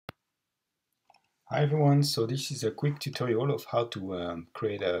Hi everyone, so this is a quick tutorial of how to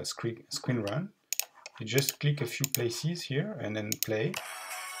create a screen run. You just click a few places here and then play.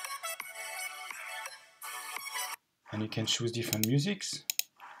 And you can choose different musics.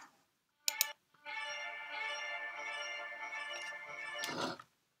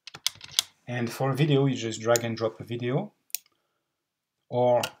 And for a video, you just drag and drop a video.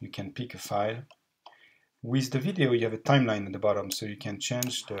 Or you can pick a file. With the video, you have a timeline at the bottom, so you can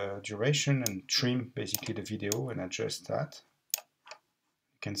change the duration and trim basically the video and adjust that.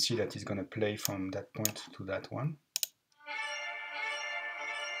 You can see that it's going to play from that point to that one.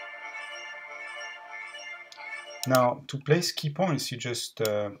 Now, to place key points, you just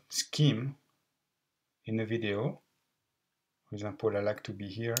skim in the video. For example, I like to be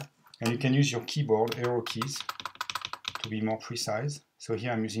here. And you can use your keyboard, arrow keys, to be more precise. So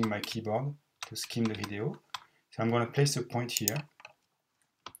here I'm using my keyboard to skim the video. So I'm going to place a point here.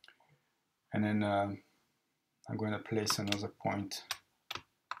 And then I'm going to place another point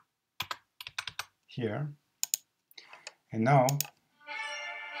here. And now,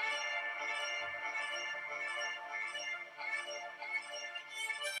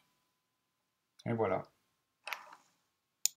 and voila.